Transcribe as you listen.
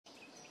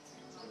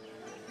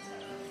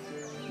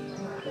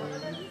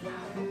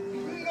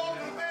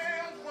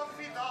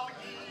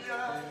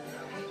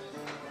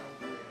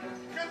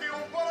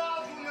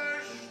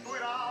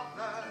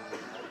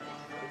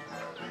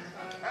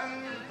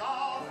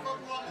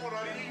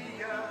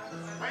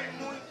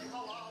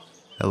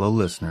Hello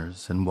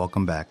listeners, and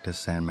welcome back to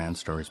Sandman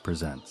Stories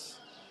Presents.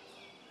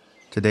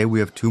 Today we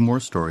have two more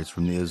stories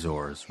from the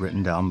Azores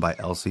written down by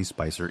Elsie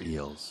Spicer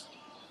Eells.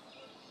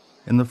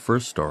 In the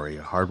first story,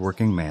 a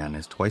hard-working man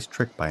is twice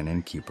tricked by an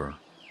innkeeper.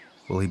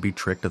 Will he be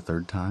tricked a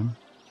third time?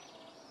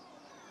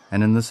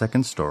 And in the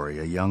second story,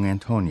 a young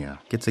Antonia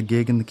gets a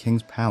gig in the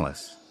king's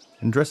palace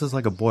and dresses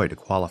like a boy to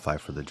qualify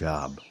for the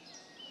job.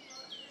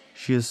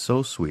 She is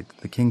so sweet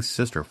that the king's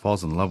sister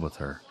falls in love with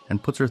her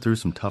and puts her through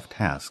some tough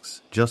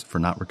tasks just for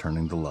not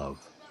returning the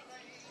love.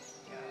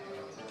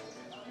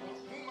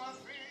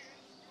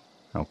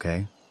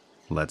 Okay,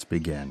 let's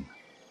begin.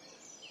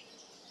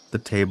 The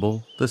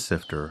Table, the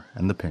Sifter,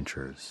 and the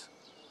Pinchers.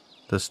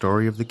 The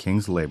story of the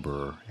king's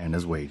laborer and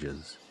his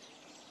wages.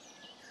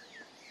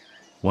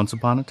 Once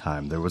upon a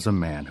time there was a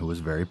man who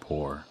was very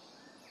poor.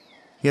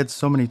 He had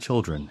so many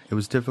children it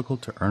was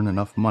difficult to earn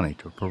enough money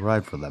to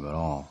provide for them at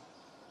all.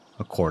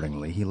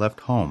 Accordingly, he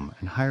left home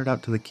and hired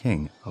out to the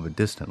king of a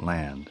distant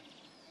land.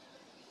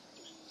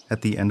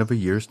 At the end of a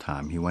year's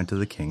time, he went to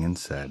the king and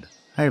said,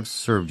 "I have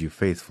served you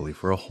faithfully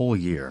for a whole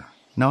year.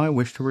 Now I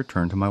wish to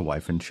return to my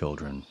wife and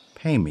children.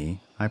 Pay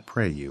me, I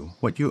pray you,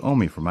 what you owe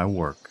me for my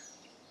work."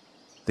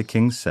 The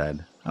king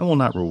said, "I will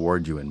not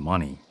reward you in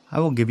money.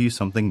 I will give you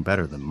something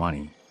better than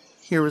money.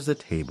 Here is a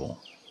table.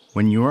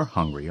 When you are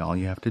hungry, all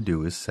you have to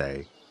do is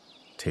say,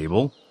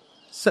 'Table,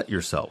 set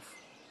yourself.'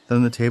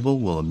 Then the table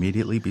will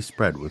immediately be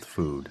spread with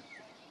food."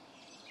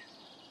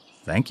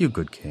 "Thank you,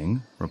 good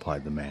king,"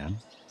 replied the man.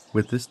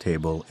 "With this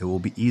table it will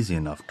be easy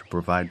enough to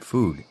provide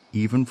food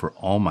even for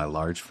all my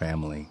large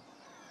family."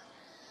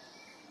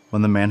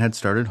 When the man had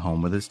started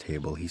home with his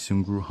table, he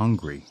soon grew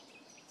hungry.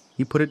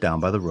 He put it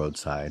down by the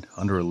roadside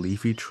under a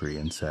leafy tree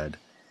and said,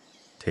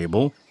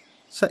 "Table,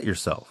 set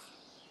yourself."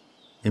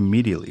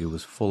 Immediately it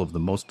was full of the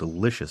most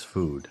delicious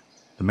food.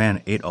 The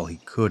man ate all he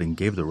could and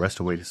gave the rest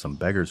away to some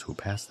beggars who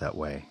passed that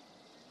way.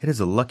 "It is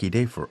a lucky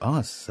day for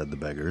us," said the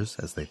beggars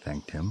as they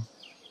thanked him.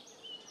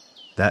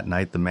 That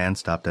night the man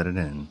stopped at an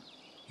inn.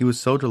 He was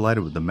so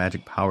delighted with the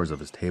magic powers of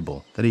his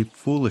table that he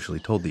foolishly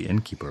told the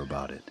innkeeper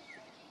about it.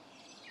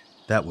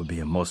 "That would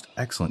be a most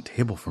excellent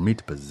table for me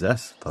to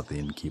possess," thought the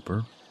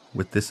innkeeper.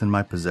 "With this in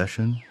my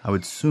possession, I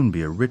would soon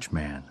be a rich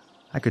man.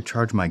 I could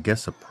charge my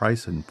guests a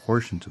price in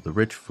proportion to the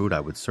rich food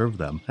I would serve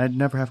them, and I'd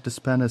never have to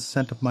spend a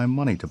cent of my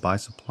money to buy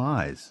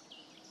supplies."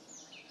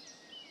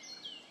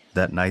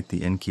 That night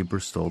the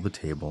innkeeper stole the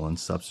table and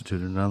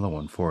substituted another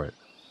one for it,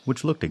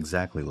 which looked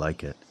exactly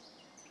like it.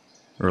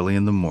 Early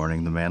in the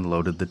morning the man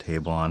loaded the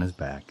table on his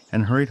back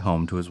and hurried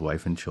home to his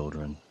wife and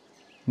children.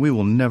 "We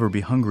will never be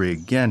hungry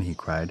again," he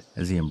cried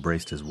as he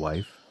embraced his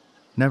wife.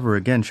 "Never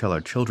again shall our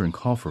children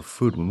call for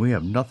food when we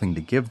have nothing to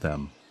give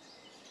them."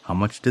 "How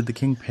much did the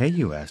king pay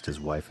you?" asked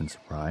his wife in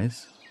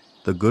surprise.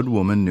 The good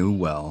woman knew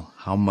well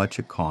how much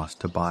it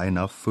cost to buy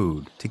enough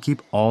food to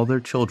keep all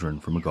their children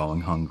from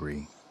going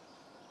hungry.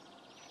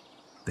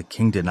 "The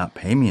king did not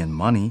pay me in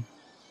money.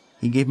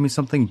 He gave me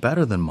something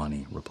better than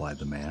money," replied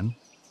the man.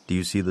 "Do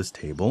you see this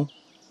table?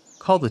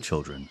 Call the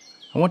children.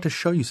 I want to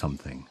show you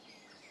something."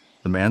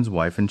 The man's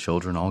wife and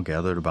children all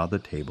gathered about the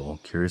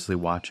table, curiously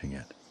watching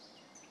it.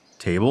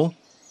 "Table,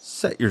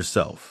 set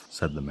yourself,"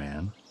 said the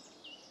man.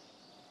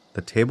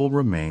 The table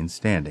remained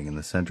standing in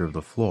the center of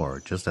the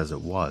floor, just as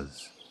it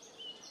was.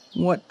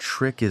 "What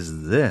trick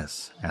is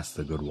this?" asked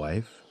the good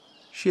wife.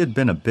 She had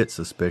been a bit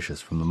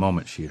suspicious from the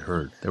moment she had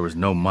heard there was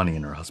no money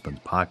in her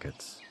husband's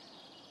pockets.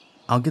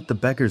 "I'll get the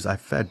beggars I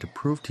fed to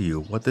prove to you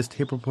what this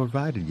table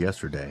provided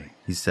yesterday,"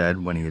 he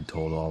said when he had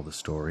told all the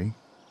story.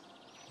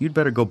 "You'd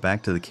better go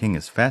back to the king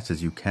as fast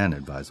as you can,"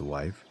 advised the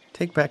wife.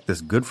 "Take back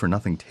this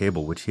good-for-nothing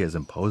table which he has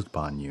imposed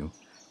upon you,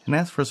 and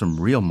ask for some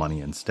real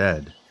money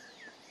instead."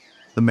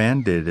 The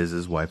man did as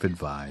his wife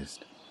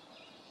advised.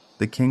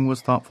 The king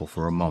was thoughtful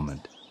for a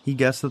moment. He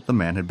guessed that the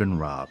man had been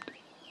robbed.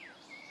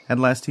 At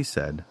last he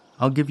said,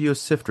 "I'll give you a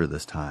sifter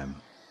this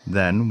time.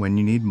 Then, when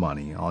you need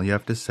money, all you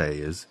have to say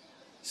is,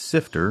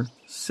 'Sifter,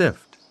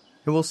 sift.'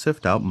 It will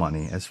sift out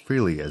money as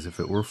freely as if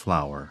it were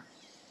flour."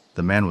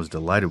 The man was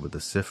delighted with the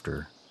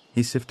sifter.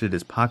 He sifted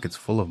his pockets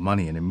full of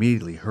money and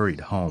immediately hurried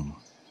home.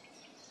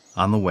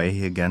 On the way,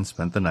 he again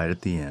spent the night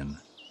at the inn.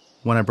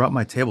 "When I brought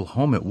my table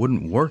home, it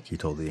wouldn't work," he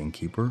told the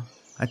innkeeper.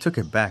 "I took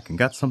it back and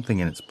got something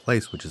in its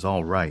place which is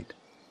all right."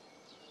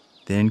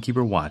 The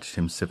innkeeper watched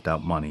him sift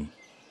out money.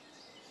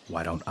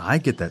 "Why don't I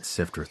get that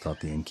sifter?" thought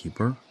the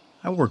innkeeper.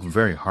 "I work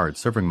very hard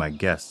serving my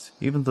guests,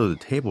 even though the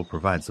table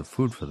provides the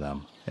food for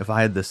them. If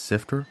I had this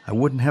sifter, I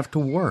wouldn't have to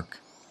work.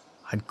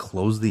 I'd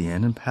close the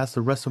inn and pass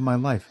the rest of my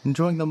life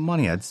enjoying the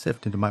money I'd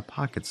sift into my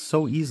pockets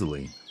so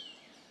easily."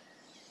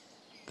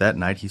 That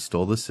night he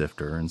stole the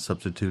sifter and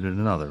substituted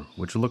another,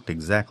 which looked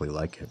exactly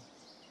like it.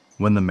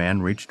 When the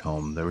man reached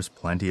home, there was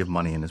plenty of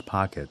money in his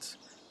pockets,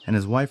 and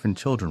his wife and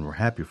children were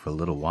happy for a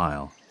little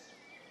while.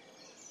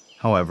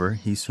 However,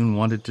 he soon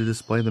wanted to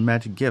display the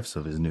magic gifts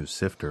of his new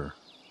sifter.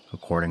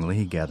 Accordingly,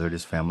 he gathered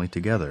his family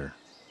together.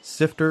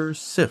 "Sifter,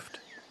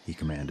 sift," he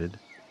commanded.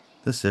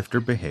 The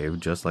sifter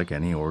behaved just like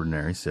any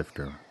ordinary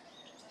sifter.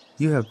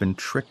 "You have been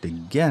tricked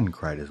again,"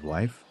 cried his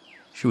wife.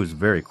 She was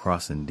very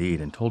cross indeed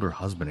and told her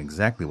husband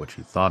exactly what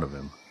she thought of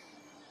him.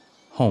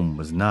 Home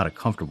was not a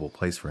comfortable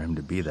place for him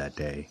to be that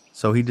day,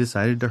 so he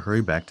decided to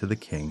hurry back to the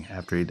king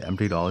after he'd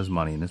emptied all his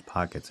money in his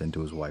pockets into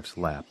his wife's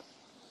lap.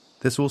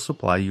 "This will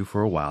supply you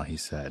for a while," he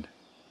said.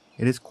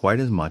 "It is quite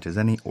as much as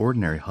any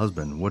ordinary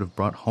husband would have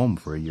brought home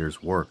for a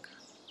year's work."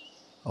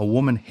 "A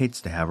woman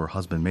hates to have her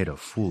husband made a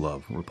fool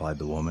of," replied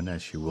the woman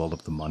as she rolled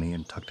up the money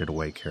and tucked it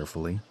away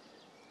carefully.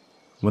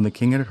 When the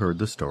king had heard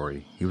the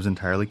story, he was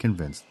entirely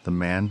convinced that the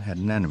man had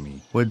an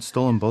enemy who had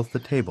stolen both the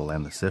table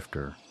and the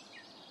sifter.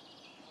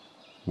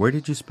 "Where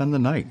did you spend the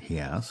night?" he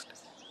asked.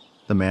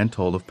 The man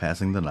told of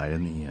passing the night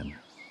in the inn.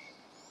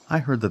 "I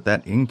heard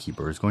that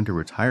innkeeper is going to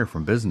retire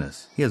from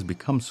business. He has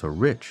become so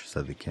rich,"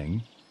 said the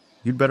king.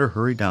 "You'd better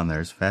hurry down there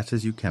as fast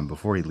as you can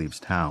before he leaves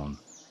town."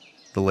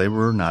 The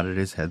laborer nodded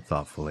his head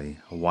thoughtfully,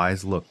 a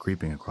wise look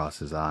creeping across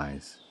his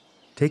eyes.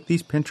 "Take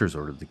these pincers,"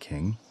 ordered the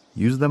king.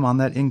 "Use them on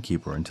that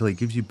innkeeper until he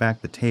gives you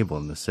back the table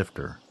and the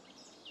sifter."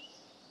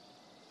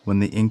 When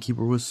the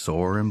innkeeper was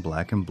sore and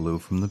black and blue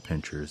from the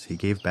pincers, he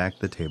gave back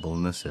the table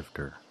and the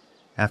sifter.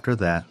 After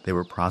that, they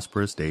were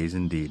prosperous days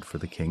indeed for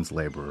the king's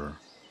laborer.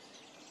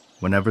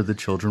 Whenever the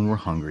children were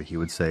hungry, he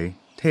would say,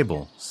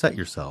 "Table, set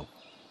yourself,"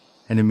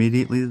 and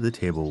immediately the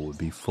table would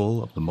be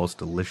full of the most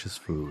delicious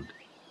food.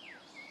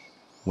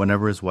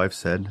 Whenever his wife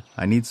said,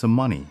 "I need some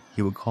money,"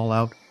 he would call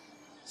out,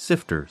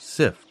 "Sifter,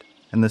 sift,"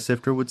 and the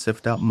sifter would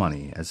sift out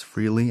money as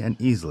freely and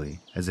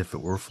easily as if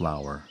it were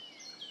flour.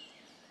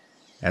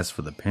 As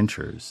for the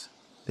pincers,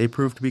 they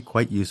proved to be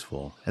quite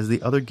useful as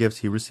the other gifts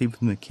he received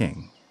from the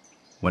king.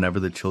 Whenever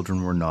the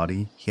children were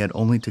naughty, he had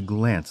only to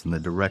glance in the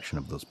direction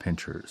of those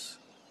pincers.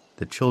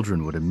 The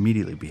children would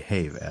immediately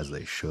behave as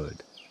they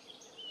should.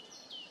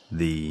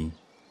 The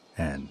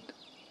end.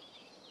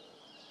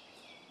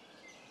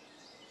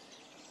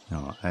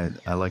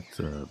 I liked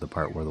the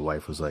part where the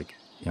wife was like,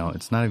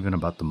 "It's not even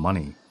about the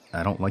money.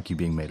 I don't like you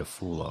being made a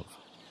fool of."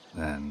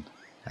 And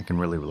I can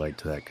really relate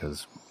to that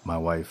because my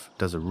wife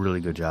does a really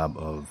good job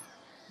of,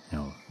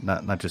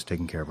 not just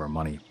taking care of our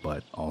money,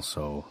 but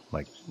also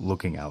like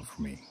looking out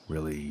for me,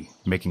 really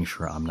making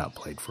sure I'm not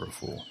played for a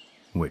fool,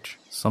 which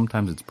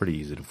sometimes it's pretty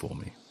easy to fool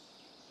me.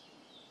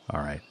 All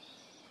right.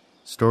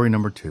 Story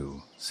number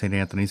 2, St.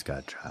 Anthony's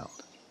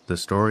Godchild, the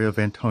story of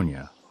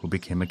Antonia, who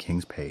became a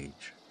king's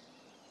page.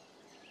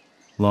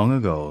 Long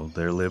ago,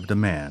 there lived a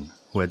man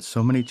who had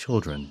so many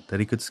children that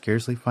he could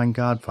scarcely find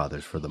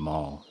godfathers for them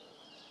all.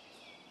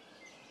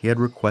 He had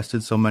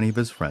requested so many of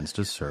his friends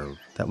to serve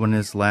that when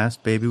his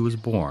last baby was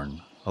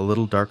born, a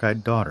little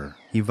dark-eyed daughter,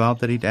 he vowed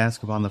that he'd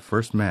ask upon the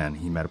first man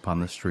he met upon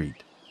the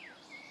street.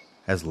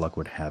 As luck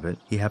would have it,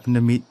 he happened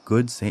to meet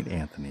good St.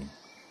 Anthony.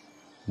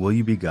 "Will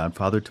you be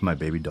godfather to my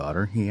baby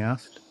daughter?" he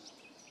asked.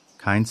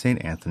 Kind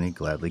St. Anthony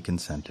gladly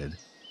consented.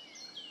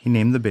 He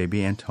named the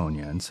baby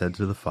Antonia and said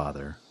to the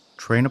father,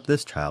 "Train up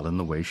this child in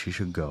the way she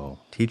should go.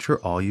 Teach her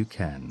all you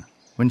can.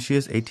 When she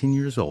is 18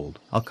 years old,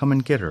 I'll come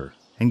and get her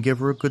and give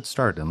her a good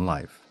start in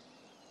life."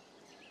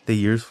 The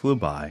years flew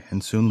by,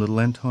 and soon little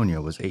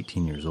Antonia was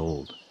 18 years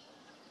old.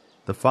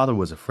 The father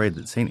was afraid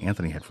that St.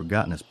 Anthony had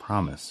forgotten his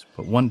promise,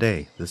 but one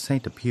day the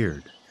saint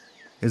appeared.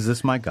 "Is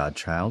this my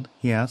godchild?"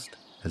 he asked,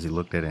 as he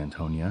looked at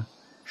Antonia.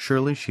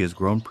 "Surely she has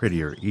grown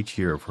prettier each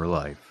year of her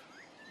life."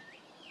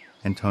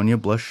 Antonia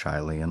blushed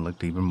shyly and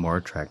looked even more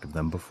attractive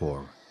than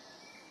before.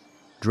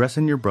 "Dress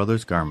in your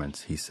brother's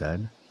garments," he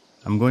said.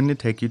 "I'm going to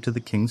take you to the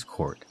king's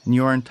court, and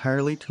you are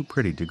entirely too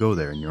pretty to go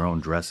there in your own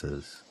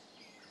dresses."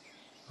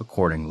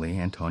 Accordingly,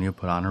 Antonia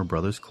put on her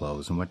brother's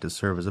clothes and went to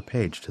serve as a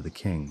page to the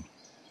king.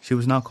 She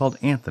was now called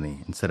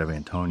Anthony instead of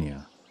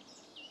Antonia.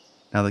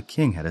 Now the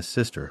king had a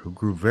sister who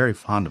grew very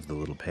fond of the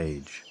little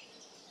page.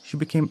 She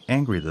became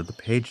angry that the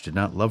page did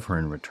not love her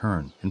in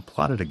return and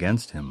plotted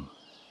against him.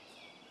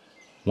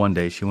 One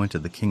day she went to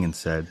the king and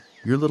said,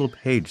 "Your little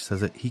page says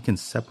that he can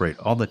separate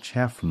all the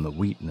chaff from the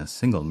wheat in a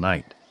single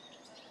night."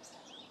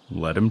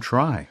 "Let him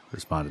try,"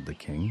 responded the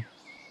king.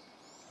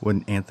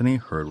 When Anthony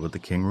heard what the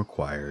king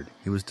required,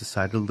 he was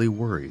decidedly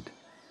worried.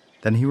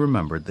 Then he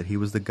remembered that he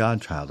was the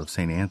godchild of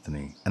St.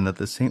 Anthony, and that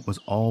the saint was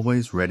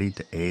always ready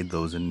to aid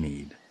those in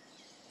need.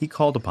 He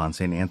called upon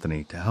St.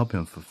 Anthony to help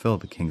him fulfill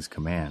the king's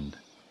command.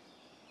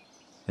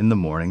 In the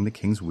morning, the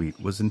king's wheat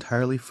was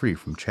entirely free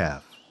from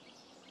chaff.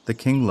 The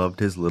king loved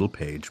his little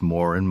page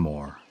more and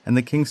more, and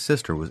the king's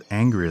sister was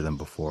angrier than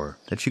before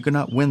that she could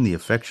not win the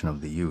affection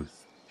of the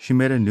youth. She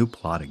made a new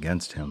plot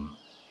against him.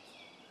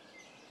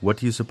 "What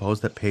do you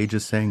suppose that page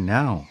is saying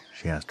now?"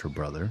 she asked her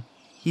brother.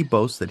 "He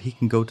boasts that he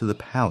can go to the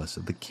palace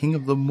of the king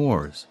of the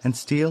Moors and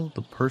steal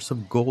the purse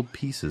of gold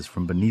pieces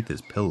from beneath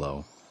his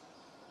pillow."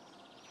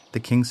 The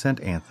king sent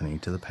Anthony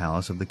to the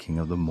palace of the king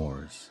of the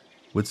Moors.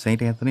 With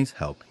St. Anthony's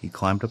help, he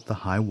climbed up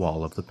the high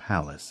wall of the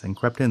palace and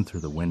crept in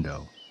through the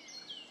window.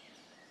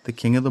 The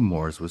king of the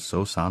Moors was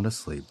so sound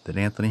asleep that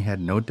Anthony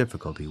had no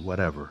difficulty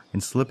whatever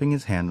in slipping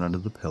his hand under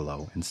the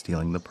pillow and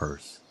stealing the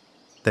purse.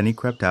 Then he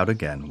crept out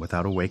again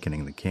without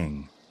awakening the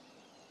king.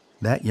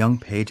 "That young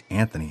page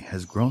Anthony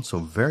has grown so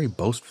very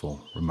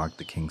boastful," remarked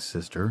the king's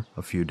sister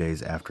a few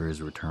days after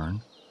his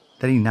return.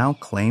 that he now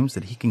claims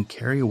that he can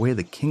carry away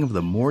the king of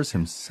the Moors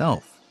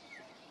himself.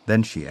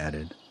 Then she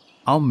added,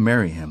 I'll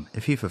marry him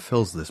if he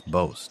fulfills this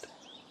boast.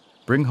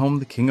 Bring home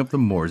the king of the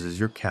Moors as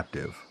your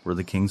captive, were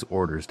the king's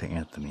orders to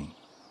Anthony.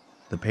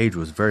 The page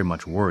was very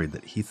much worried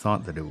that he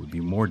thought that it would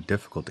be more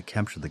difficult to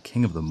capture the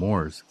king of the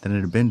Moors than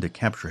it had been to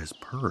capture his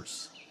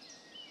purse.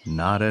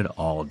 Not at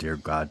all, dear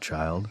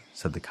godchild,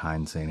 said the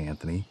kind St.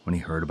 Anthony when he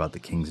heard about the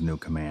king's new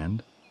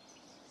command.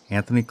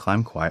 Anthony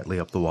climbed quietly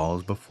up the wall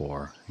as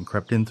before and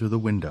crept in through the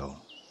window.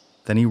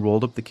 Then he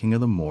rolled up the king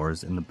of the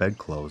Moors in the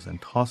bedclothes and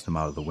tossed him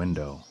out of the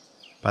window.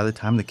 By the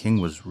time the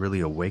king was really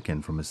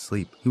awakened from his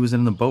sleep, he was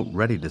in the boat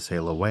ready to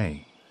sail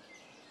away.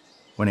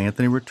 When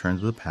Anthony returned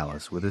to the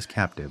palace with his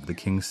captive, the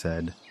king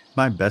said,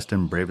 My best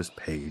and bravest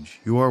page,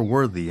 you are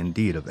worthy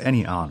indeed of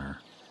any honor.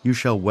 You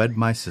shall wed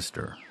my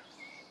sister.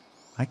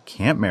 I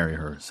can't marry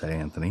her, said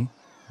Anthony.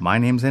 My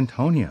name's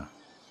Antonia.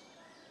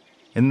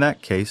 In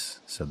that case,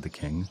 said the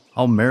king,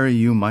 I'll marry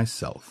you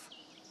myself.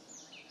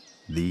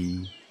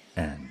 The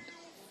end.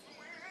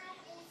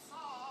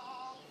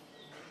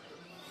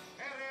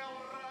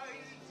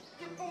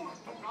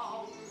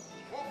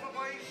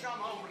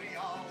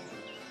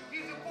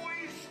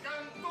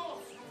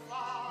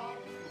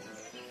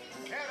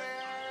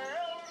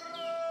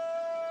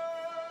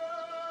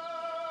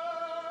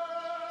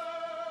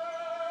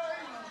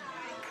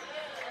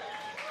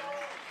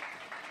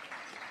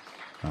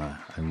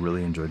 I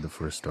really enjoyed the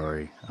first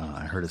story.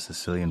 I heard a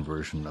Sicilian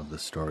version of the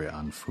story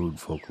on food,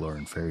 folklore,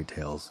 and fairy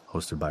tales,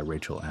 hosted by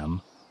Rachel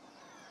M.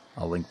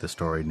 I'll link the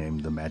story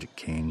named The Magic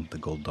Cane, the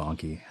Gold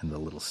Donkey, and the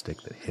little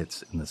stick that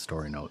hits in the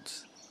story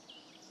notes.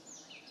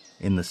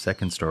 In the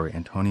second story,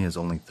 Antonia is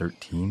only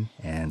 13,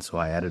 and so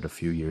I added a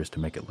few years to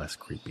make it less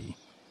creepy.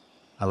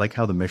 I like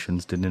how the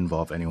missions didn't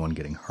involve anyone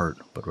getting hurt,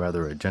 but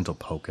rather a gentle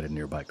poke at a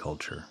nearby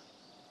culture.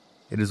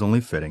 It is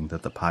only fitting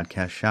that the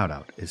podcast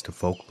Shoutout is to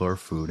folklore,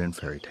 food, and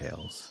fairy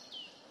tales.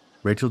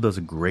 Rachel does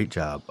a great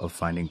job of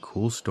finding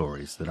cool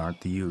stories that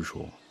aren't the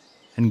usual,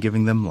 and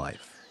giving them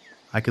life.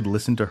 I could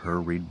listen to her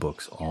read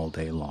books all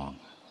day long.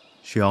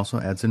 She also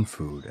adds in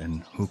food,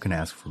 and who can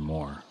ask for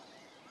more?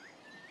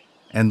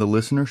 And the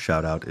listener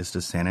Shoutout is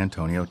to San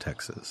Antonio,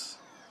 Texas.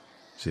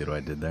 See what I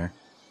did there?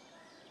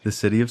 The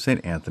city of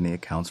St. Anthony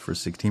accounts for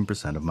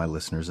 16% of my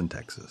listeners in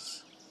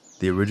Texas.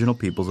 The original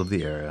peoples of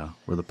the area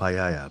were the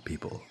Payaya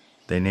people.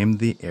 They named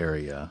the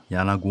area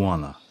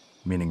Yanaguana,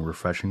 meaning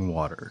refreshing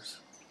waters.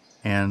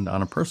 And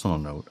on a personal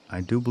note,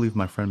 I do believe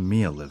my friend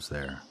Mia lives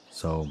there,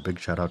 so big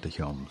shout out to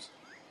Hyoms.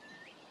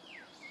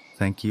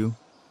 Thank you,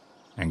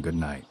 and good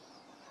night.